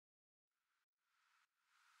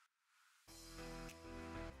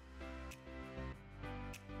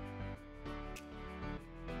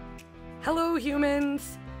Hello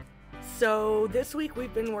humans! So this week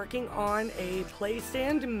we've been working on a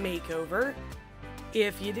playstand makeover.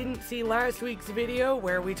 If you didn't see last week's video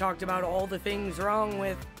where we talked about all the things wrong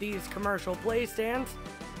with these commercial playstands,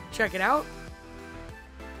 check it out.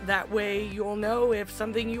 That way you'll know if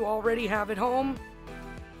something you already have at home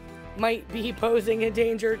might be posing a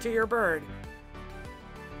danger to your bird.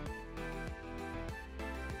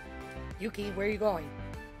 Yuki, where are you going?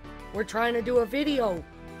 We're trying to do a video.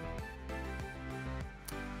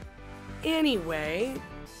 Anyway,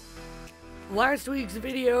 last week's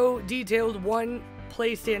video detailed one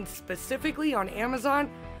playstand specifically on Amazon,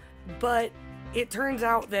 but it turns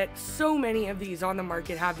out that so many of these on the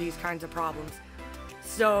market have these kinds of problems.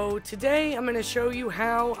 So today I'm going to show you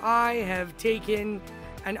how I have taken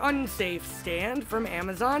an unsafe stand from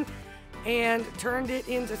Amazon and turned it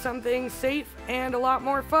into something safe and a lot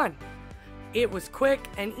more fun. It was quick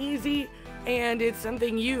and easy, and it's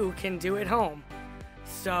something you can do at home.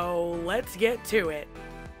 So let's get to it.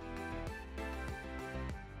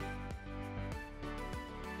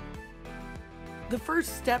 The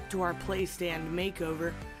first step to our playstand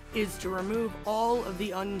makeover is to remove all of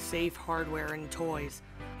the unsafe hardware and toys.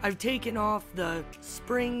 I've taken off the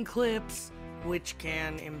spring clips, which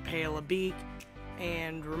can impale a beak,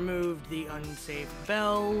 and removed the unsafe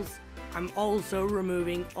bells. I'm also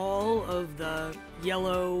removing all of the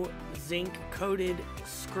yellow zinc coated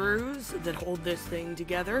screws that hold this thing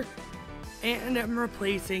together, and I'm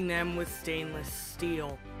replacing them with stainless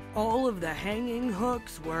steel. All of the hanging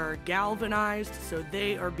hooks were galvanized, so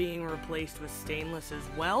they are being replaced with stainless as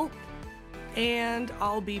well, and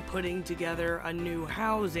I'll be putting together a new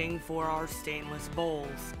housing for our stainless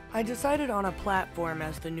bowls. I decided on a platform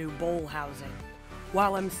as the new bowl housing.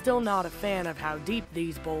 While I'm still not a fan of how deep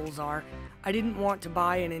these bowls are, I didn't want to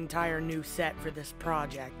buy an entire new set for this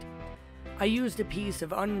project. I used a piece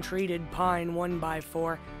of untreated pine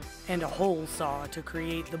 1x4 and a hole saw to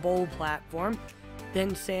create the bowl platform,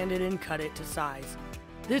 then sanded and cut it to size.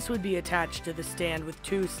 This would be attached to the stand with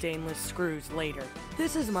 2 stainless screws later.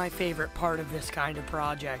 This is my favorite part of this kind of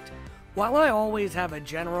project. While I always have a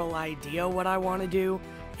general idea what I want to do,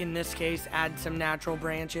 in this case add some natural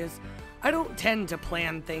branches, I don't tend to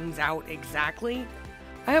plan things out exactly.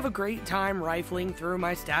 I have a great time rifling through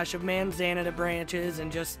my stash of manzanita branches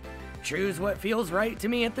and just choose what feels right to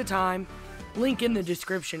me at the time. Link in the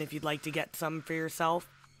description if you'd like to get some for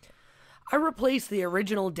yourself. I replaced the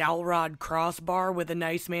original dowel rod crossbar with a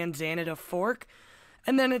nice manzanita fork,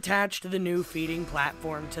 and then attached the new feeding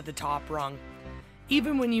platform to the top rung.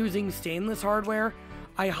 Even when using stainless hardware,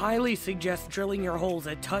 I highly suggest drilling your holes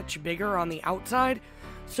a touch bigger on the outside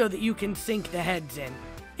so that you can sink the heads in.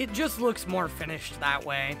 It just looks more finished that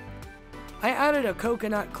way. I added a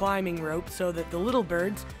coconut climbing rope so that the little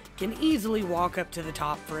birds can easily walk up to the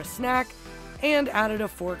top for a snack, and added a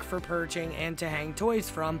fork for perching and to hang toys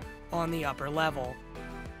from on the upper level.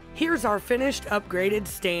 Here's our finished upgraded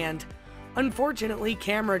stand. Unfortunately,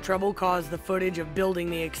 camera trouble caused the footage of building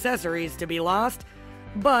the accessories to be lost,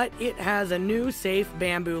 but it has a new safe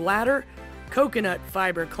bamboo ladder, coconut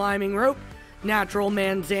fiber climbing rope, natural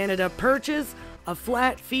manzanita perches, a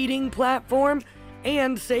flat feeding platform,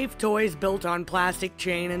 and safe toys built on plastic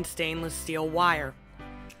chain and stainless steel wire.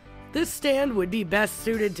 This stand would be best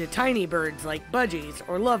suited to tiny birds like budgies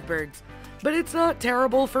or lovebirds, but it's not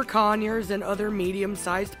terrible for conures and other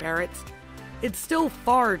medium-sized parrots. It's still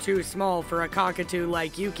far too small for a cockatoo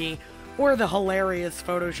like Yuki, or the hilarious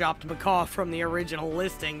photoshopped macaw from the original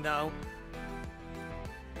listing though.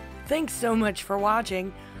 Thanks so much for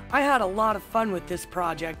watching. I had a lot of fun with this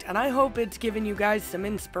project, and I hope it's given you guys some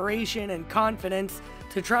inspiration and confidence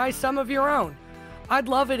to try some of your own. I'd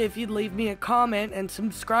love it if you'd leave me a comment and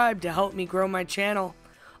subscribe to help me grow my channel.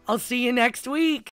 I'll see you next week!